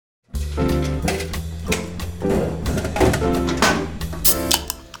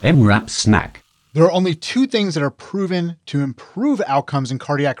MRAP snack. There are only two things that are proven to improve outcomes in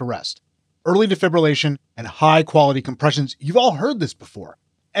cardiac arrest: early defibrillation and high-quality compressions. You've all heard this before.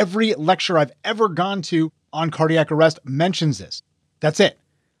 Every lecture I've ever gone to on cardiac arrest mentions this. That's it.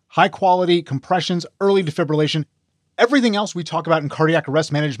 High-quality compressions, early defibrillation. Everything else we talk about in cardiac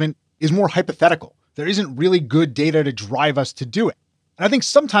arrest management is more hypothetical. There isn't really good data to drive us to do it. And I think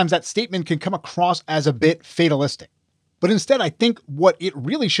sometimes that statement can come across as a bit fatalistic. But instead, I think what it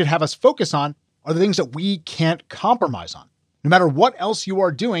really should have us focus on are the things that we can't compromise on. No matter what else you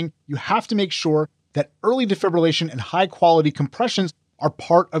are doing, you have to make sure that early defibrillation and high-quality compressions are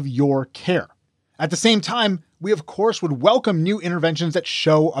part of your care. At the same time, we of course would welcome new interventions that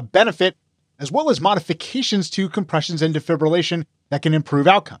show a benefit, as well as modifications to compressions and defibrillation that can improve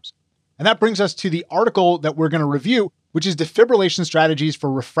outcomes. And that brings us to the article that we're going to review, which is Defibrillation Strategies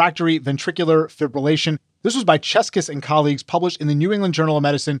for Refractory Ventricular Fibrillation. This was by Cheskis and colleagues, published in the New England Journal of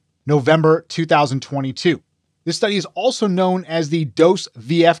Medicine, November 2022. This study is also known as the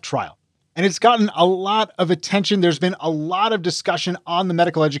DOSE-VF trial, and it's gotten a lot of attention. There's been a lot of discussion on the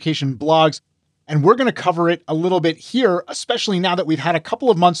medical education blogs, and we're going to cover it a little bit here, especially now that we've had a couple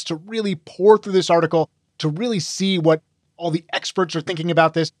of months to really pour through this article, to really see what all the experts are thinking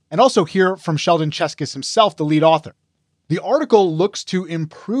about this, and also hear from Sheldon Cheskis himself, the lead author. The article looks to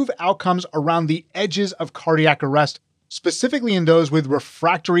improve outcomes around the edges of cardiac arrest, specifically in those with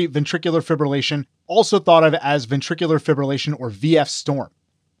refractory ventricular fibrillation, also thought of as ventricular fibrillation or VF storm.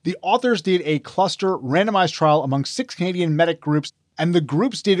 The authors did a cluster randomized trial among 6 Canadian medic groups, and the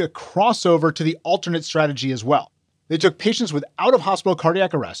groups did a crossover to the alternate strategy as well. They took patients with out-of-hospital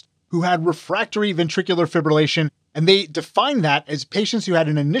cardiac arrest who had refractory ventricular fibrillation, and they defined that as patients who had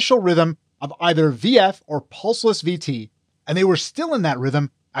an initial rhythm of either VF or pulseless VT, and they were still in that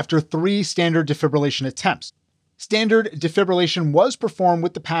rhythm after 3 standard defibrillation attempts. Standard defibrillation was performed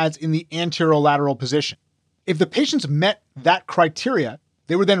with the pads in the anterolateral position. If the patients met that criteria,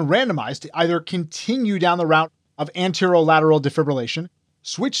 they were then randomized to either continue down the route of anterolateral defibrillation,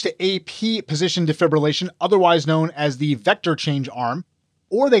 switch to AP position defibrillation, otherwise known as the vector change arm,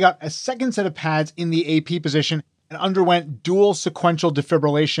 or they got a second set of pads in the AP position and underwent dual sequential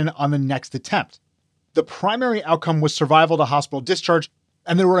defibrillation on the next attempt. The primary outcome was survival to hospital discharge,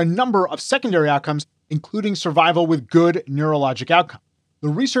 and there were a number of secondary outcomes, including survival with good neurologic outcome. The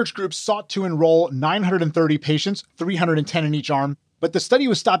research group sought to enroll 930 patients, 310 in each arm, but the study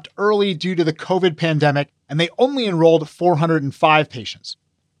was stopped early due to the COVID pandemic, and they only enrolled 405 patients.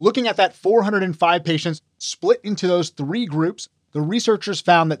 Looking at that 405 patients split into those 3 groups, the researchers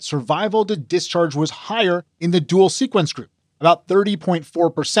found that survival to discharge was higher in the dual sequence group, about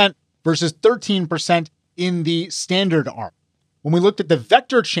 30.4% versus 13% in the standard arm. When we looked at the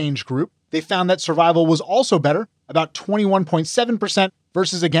vector change group, they found that survival was also better, about 21.7%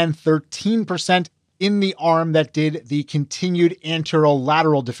 versus, again, 13% in the arm that did the continued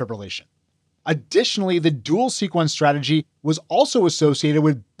anterolateral defibrillation. Additionally, the dual sequence strategy was also associated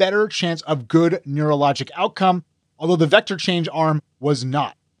with better chance of good neurologic outcome, although the vector change arm was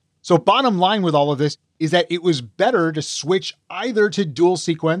not. So bottom line with all of this is that it was better to switch either to dual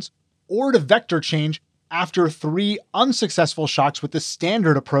sequence or to vector change after 3 unsuccessful shocks with the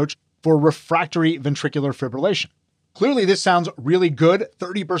standard approach for refractory ventricular fibrillation. Clearly, this sounds really good,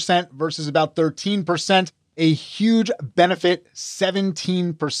 30% versus about 13%, a huge benefit,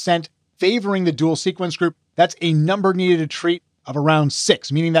 17% favoring the dual sequence group. That's a number needed to treat of around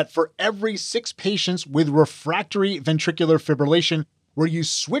 6, meaning that for every 6 patients with refractory ventricular fibrillation where you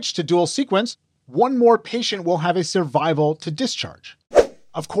switch to dual sequence, 1 more patient will have a survival to discharge.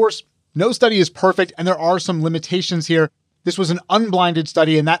 Of course, no study is perfect, and there are some limitations here. This was an unblinded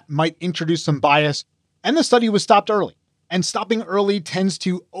study, and that might introduce some bias. And the study was stopped early. And stopping early tends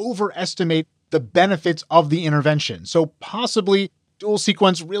to overestimate the benefits of the intervention. So possibly dual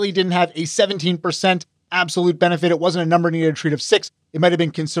sequence really didn't have a 17% absolute benefit. It wasn't a number needed to treat of 6. It might have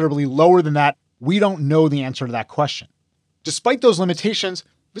been considerably lower than that. We don't know the answer to that question. Despite those limitations,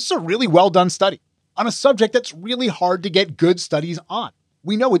 this is a really well done study on a subject that's really hard to get good studies on.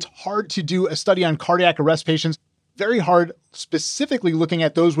 We know it's hard to do a study on cardiac arrest patients, very hard specifically looking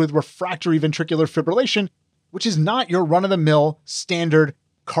at those with refractory ventricular fibrillation, which is not your run-of-the-mill standard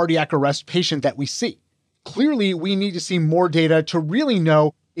cardiac arrest patient that we see. Clearly, we need to see more data to really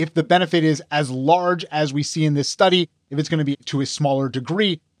know if the benefit is as large as we see in this study, if it's going to be to a smaller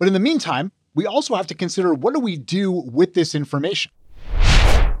degree. But in the meantime, we also have to consider, what do we do with this information?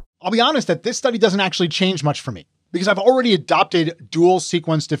 I'll be honest that this study doesn't actually change much for me, because I've already adopted dual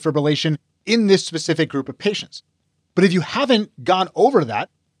sequence defibrillation in this specific group of patients. But if you haven't gone over that,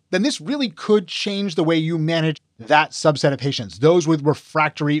 then this really could change the way you manage that subset of patients, those with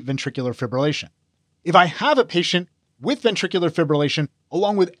refractory ventricular fibrillation. If I have a patient with ventricular fibrillation,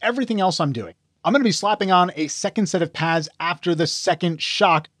 along with everything else I'm doing, I'm going to be slapping on a second set of pads after the second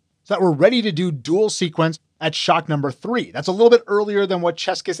shock so that we're ready to do dual sequence at shock number 3. That's a little bit earlier than what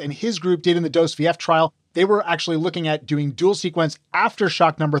Cheskis and his group did in the dose VF trial. They were actually looking at doing dual sequence after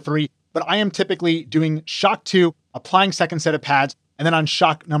shock number 3, but I am typically doing shock 2, applying second set of pads, and then on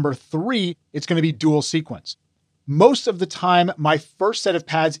shock number 3, it's going to be dual sequence. Most of the time, my first set of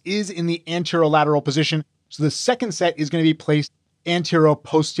pads is in the anterolateral position, so the second set is going to be placed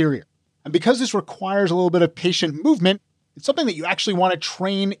antero-posterior. And because this requires a little bit of patient movement, it's something that you actually want to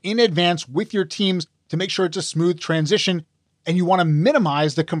train in advance with your teams to make sure it's a smooth transition, and you want to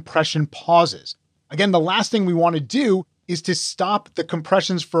minimize the compression pauses. Again, the last thing we want to do is to stop the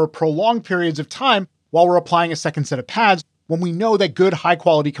compressions for prolonged periods of time while we're applying a second set of pads, when we know that good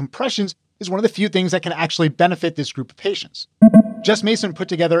high-quality compressions is one of the few things that can actually benefit this group of patients. Jess Mason put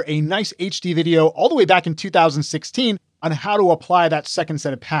together a nice HD video all the way back in 2016 on how to apply that second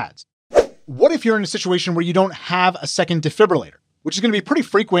set of pads. What if you're in a situation where you don't have a second defibrillator, which is going to be pretty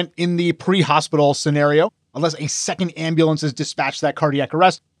frequent in the pre-hospital scenario, unless a second ambulance is dispatched to that cardiac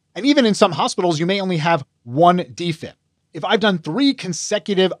arrest. And even in some hospitals, you may only have one defib. If I've done 3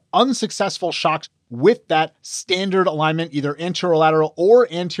 consecutive unsuccessful shocks with that standard alignment, either anterolateral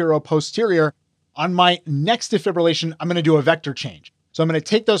or antero-posterior, on my next defibrillation, I'm going to do a vector change. So I'm going to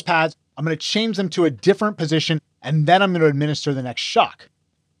take those pads, I'm going to change them to a different position, and then I'm going to administer the next shock.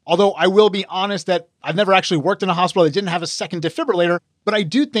 Although I will be honest that I've never actually worked in a hospital that didn't have a second defibrillator, but I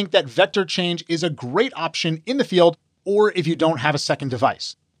do think that vector change is a great option in the field, or if you don't have a second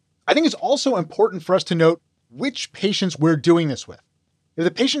device. I think it's also important for us to note which patients we're doing this with. If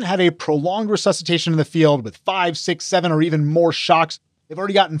the patient had a prolonged resuscitation in the field with 5, 6, 7, or even more shocks, they've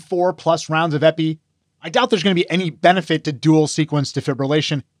already gotten 4+ rounds of epi, I doubt there's going to be any benefit to dual sequence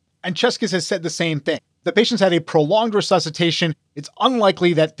defibrillation. And Cheskis has said the same thing. If the patient's had a prolonged resuscitation, it's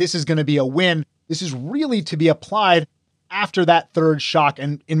unlikely that this is going to be a win. This is really to be applied after that third shock.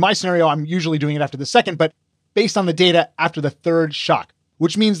 And in my scenario, I'm usually doing it after the second, but based on the data, after the third shock,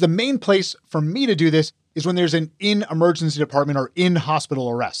 which means the main place for me to do this is when there's an in-emergency department or in-hospital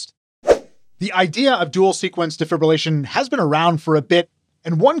arrest. The idea of dual sequence defibrillation has been around for a bit,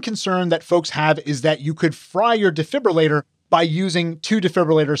 and one concern that folks have is that you could fry your defibrillator by using 2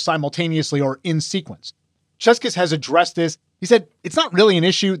 defibrillators simultaneously or in sequence. Cheskis has addressed this. He said it's not really an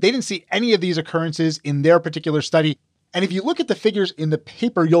issue. They didn't see any of these occurrences in their particular study. And if you look at the figures in the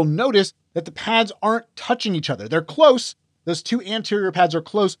paper, you'll notice that the pads aren't touching each other. They're close. Those 2 anterior pads are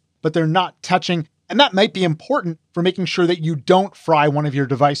close, but they're not touching. And that might be important for making sure that you don't fry one of your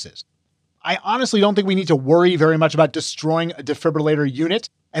devices. I honestly don't think we need to worry very much about destroying a defibrillator unit.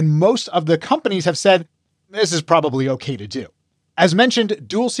 And most of the companies have said, this is probably okay to do. As mentioned,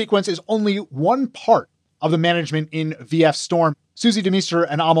 dual sequence is only one part of the management in VF Storm. Susie DeMeester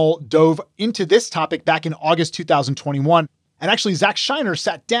and Amal dove into this topic back in August 2021. And actually, Zach Shiner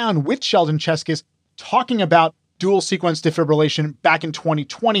sat down with Sheldon Cheskis talking about dual sequence defibrillation back in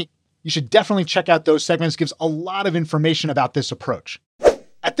 2020. You should definitely check out those segments. It gives a lot of information about this approach.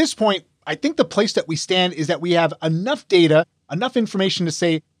 At this point, I think the place that we stand is that we have enough data, enough information to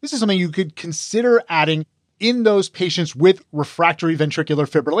say this is something you could consider adding in those patients with refractory ventricular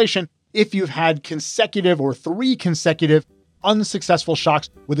fibrillation if you've had consecutive or 3 consecutive unsuccessful shocks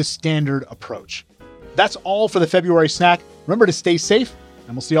with a standard approach. That's all for the February snack. Remember to stay safe,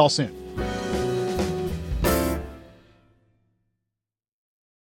 and we'll see you all soon.